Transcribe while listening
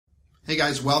Hey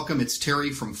guys, welcome. It's Terry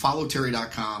from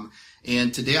followterry.com.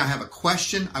 And today I have a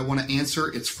question I want to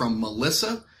answer. It's from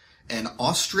Melissa in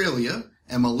Australia.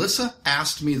 And Melissa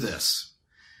asked me this.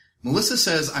 Melissa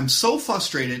says, I'm so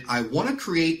frustrated. I want to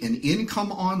create an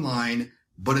income online,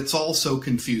 but it's all so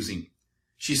confusing.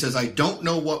 She says, I don't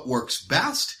know what works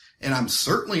best, and I'm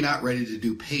certainly not ready to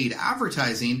do paid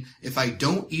advertising if I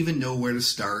don't even know where to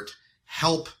start.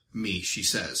 Help me, she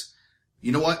says.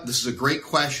 You know what? This is a great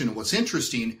question. And what's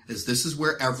interesting is this is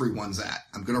where everyone's at.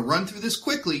 I'm going to run through this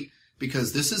quickly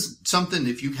because this is something,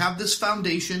 if you have this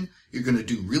foundation, you're going to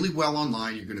do really well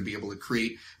online. You're going to be able to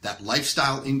create that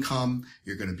lifestyle income.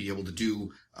 You're going to be able to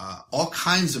do all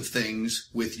kinds of things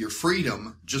with your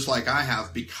freedom, just like I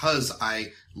have, because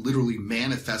I literally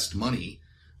manifest money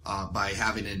by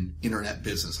having an internet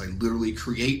business. I literally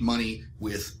create money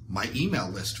with my email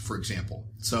list, for example.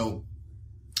 So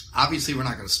obviously, we're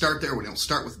not going to start there. We don't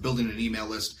start with building an email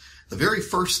list. The very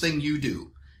first thing you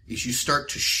do is you start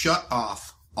to shut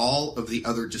off all of the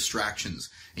other distractions,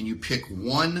 and you pick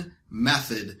one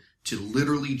method to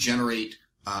literally generate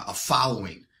a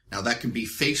following. Now, that can be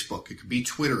Facebook. It can be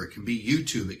Twitter. It can be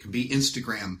YouTube. It can be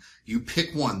Instagram. You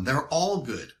pick one. They're all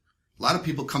good. A lot of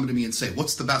people come to me and say,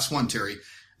 what's the best one, Terry?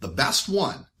 The best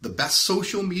one, the best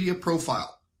social media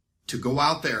profile to go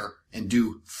out there and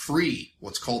do free,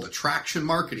 what's called attraction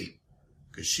marketing,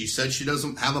 because she said she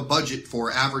doesn't have a budget for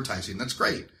advertising. That's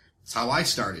great. That's how I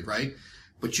started, right?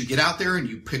 But you get out there and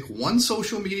you pick one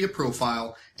social media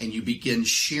profile and you begin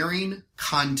sharing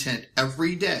content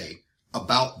every day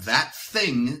about that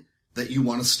thing that you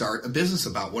want to start a business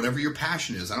about, whatever your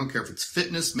passion is. I don't care if it's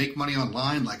fitness, make money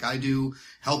online like I do,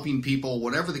 helping people,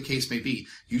 whatever the case may be.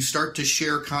 You start to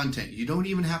share content. You don't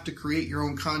even have to create your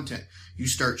own content. You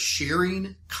start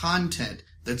sharing content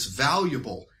that's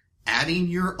valuable, adding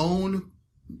your own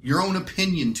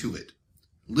opinion to it.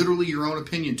 Literally your own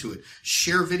opinion to it.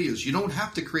 Share videos. You don't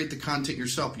have to create the content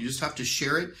yourself. You just have to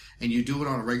share it, and you do it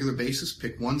on a regular basis.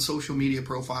 Pick one social media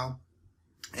profile.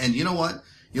 And you know what?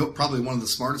 Probably one of the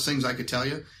smartest things I could tell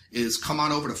you is come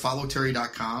on over to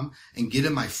followterry.com and get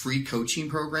in my free coaching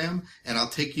program, and I'll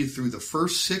take you through the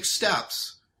first 6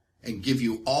 steps and give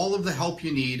you all of the help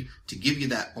you need to give you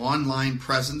that online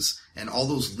presence and all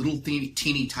those little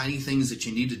teeny tiny things that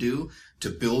you need to do to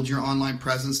build your online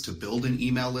presence, to build an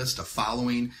email list, a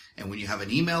following. And when you have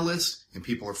an email list and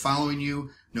people are following you,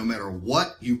 no matter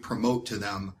what you promote to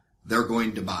them, they're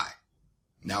going to buy.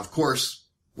 Now, of course,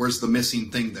 where's the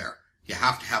missing thing there? You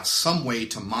have to have some way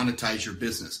to monetize your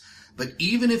business. But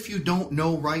even if you don't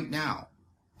know right now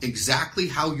exactly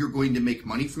how you're going to make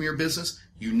money from your business,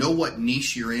 you know what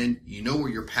niche you're in, you know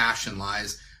where your passion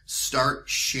lies, start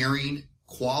sharing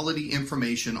quality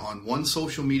information on one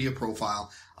social media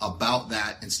profile about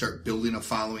that and start building a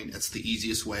following. That's the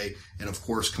easiest way. And of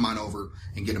course, come on over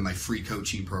and get in my free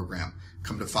coaching program.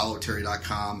 Come to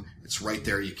followterry.com. It's right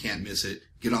there. You can't miss it.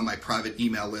 Get on my private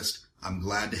email list. I'm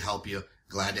glad to help you.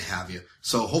 Glad to have you.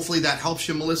 So hopefully that helps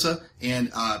you, Melissa.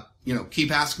 And,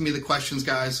 keep asking me the questions,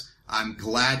 guys. I'm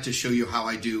glad to show you how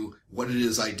I do what it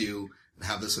is I do and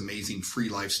have this amazing free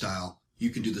lifestyle.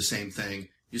 You can do the same thing.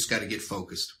 You just got to get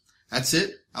focused. That's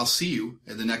it. I'll see you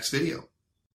in the next video.